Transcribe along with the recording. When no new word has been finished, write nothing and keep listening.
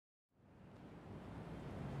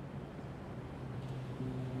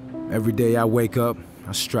Every day I wake up,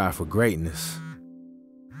 I strive for greatness.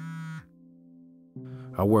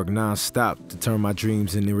 I work non-stop to turn my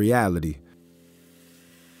dreams into reality.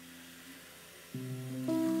 You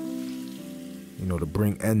know, to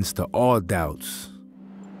bring ends to all doubts.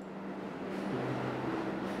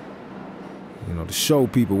 You know, to show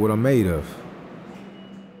people what I'm made of.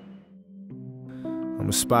 I'm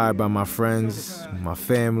inspired by my friends, my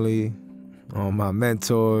family, all my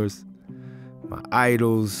mentors, my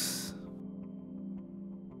idols.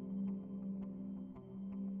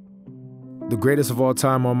 The greatest of all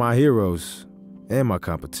time are my heroes and my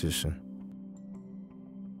competition.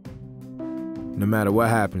 No matter what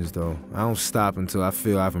happens though, I don't stop until I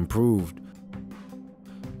feel I've improved.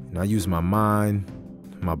 And I use my mind,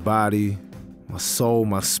 my body, my soul,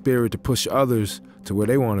 my spirit to push others to where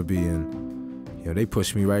they want to be, and they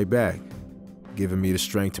push me right back, giving me the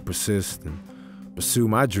strength to persist and pursue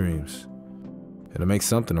my dreams and to make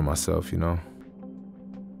something of myself, My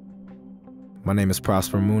name is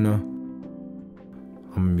Prosper Muna.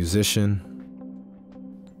 I'm a musician,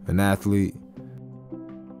 an athlete,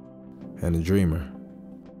 and a dreamer.